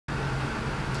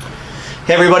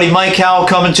Hey everybody, Mike Howe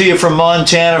coming to you from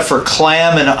Montana for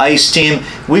Clam and Ice Team.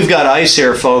 We've got ice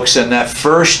here, folks, and that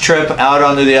first trip out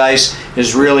onto the ice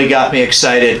has really got me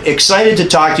excited. Excited to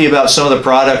talk to you about some of the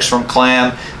products from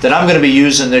Clam that I'm going to be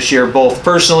using this year, both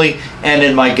personally and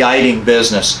in my guiding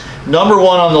business. Number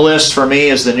one on the list for me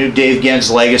is the new Dave Genz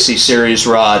Legacy Series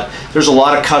rod. There's a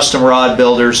lot of custom rod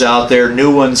builders out there,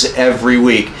 new ones every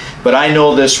week, but I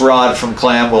know this rod from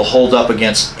Clam will hold up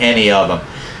against any of them.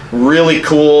 Really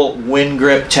cool wind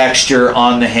grip texture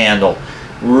on the handle.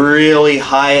 Really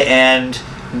high-end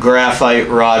graphite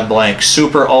rod blank.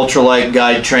 Super ultralight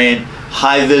guide train,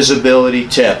 high visibility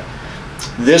tip.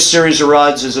 This series of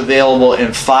rods is available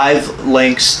in 5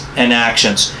 lengths and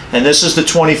actions, and this is the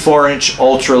 24-inch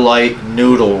ultralight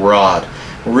noodle rod.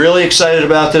 Really excited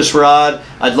about this rod.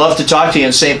 I'd love to talk to you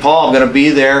in St. Paul. I'm going to be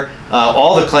there.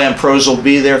 All the Clam pros will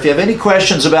be there. If you have any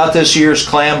questions about this year's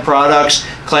Clam products,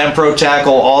 Clam Pro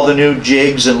Tackle, all the new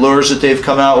jigs and lures that they've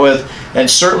come out with, and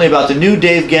certainly about the new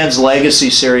Dave Genz Legacy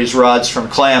Series rods from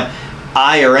Clam,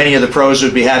 I or any of the pros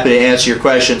would be happy to answer your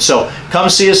questions. So come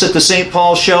see us at the St.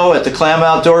 Paul show at the Clam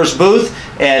Outdoors booth,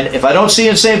 and if I don't see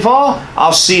you in St. Paul,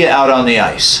 I'll see you out on the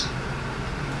ice.